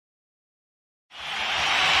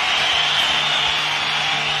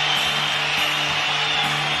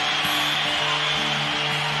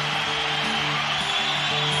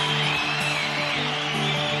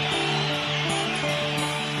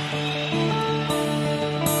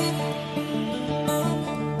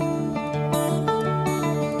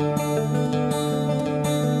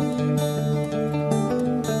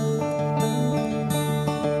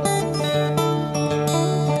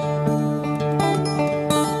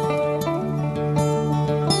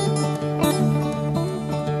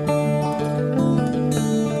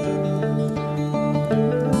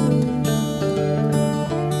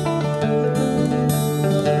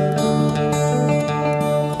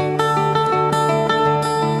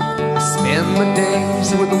my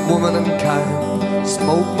days with a woman unkind,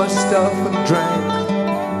 smoked my stuff and drank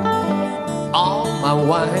all my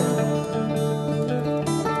wine.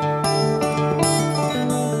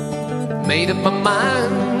 Made up my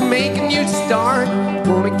mind, making you start,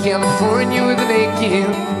 pulling California with an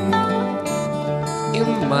aching in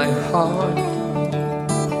my heart.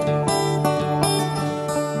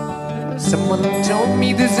 Someone told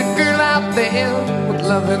me there's a girl out there with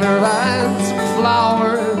love in her eyes and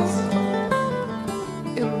flowers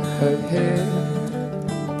in her hair.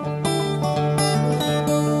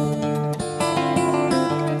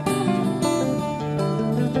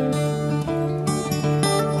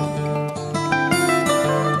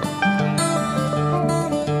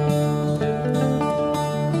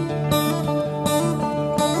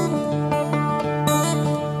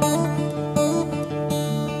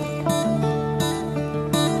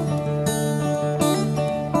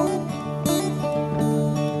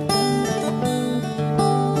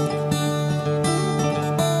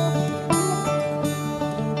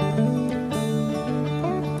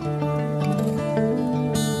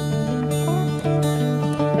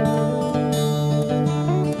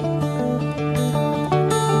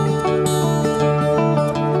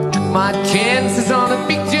 My chances on a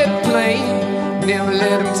big jet plane, never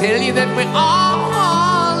let them tell you that we're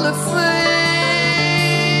all the same.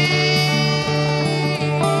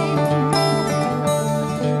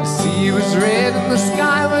 The sea was red and the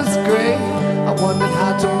sky was gray. I wondered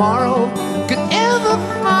how tomorrow could ever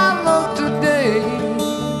follow today.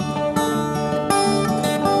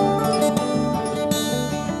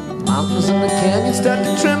 Mountains and the canyons start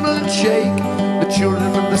to tremble and shake. The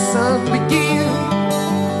children of the sun begin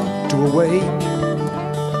to awake.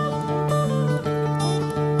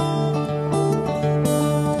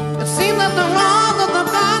 It seemed that the wrong of the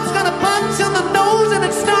God's got a punch on the nose and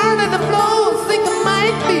it started to flow. I think I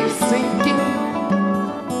might be sinking.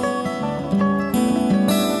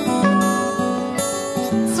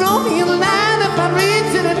 Throw me a line if I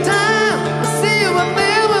reach it in time. I see you up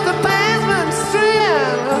there with the passman straight.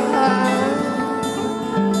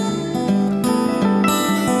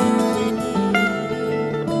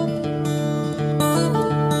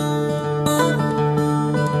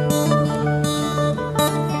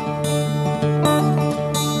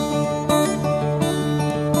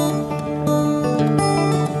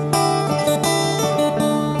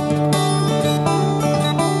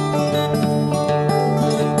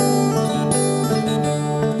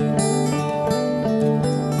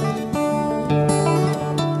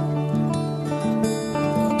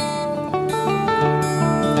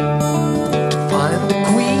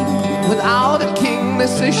 They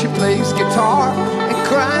say she plays guitar and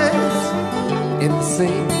cries and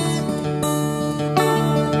sings.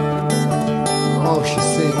 Oh, she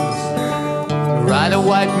sings. Ride a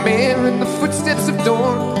white mare in the footsteps of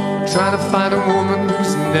dawn, trying to find a woman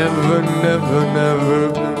who's never, never, never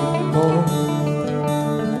been born.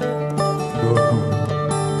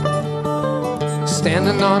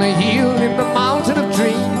 Standing on a hill in the mountain of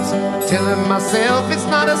dreams, telling myself it's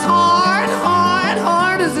not as hard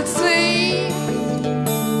as it seems.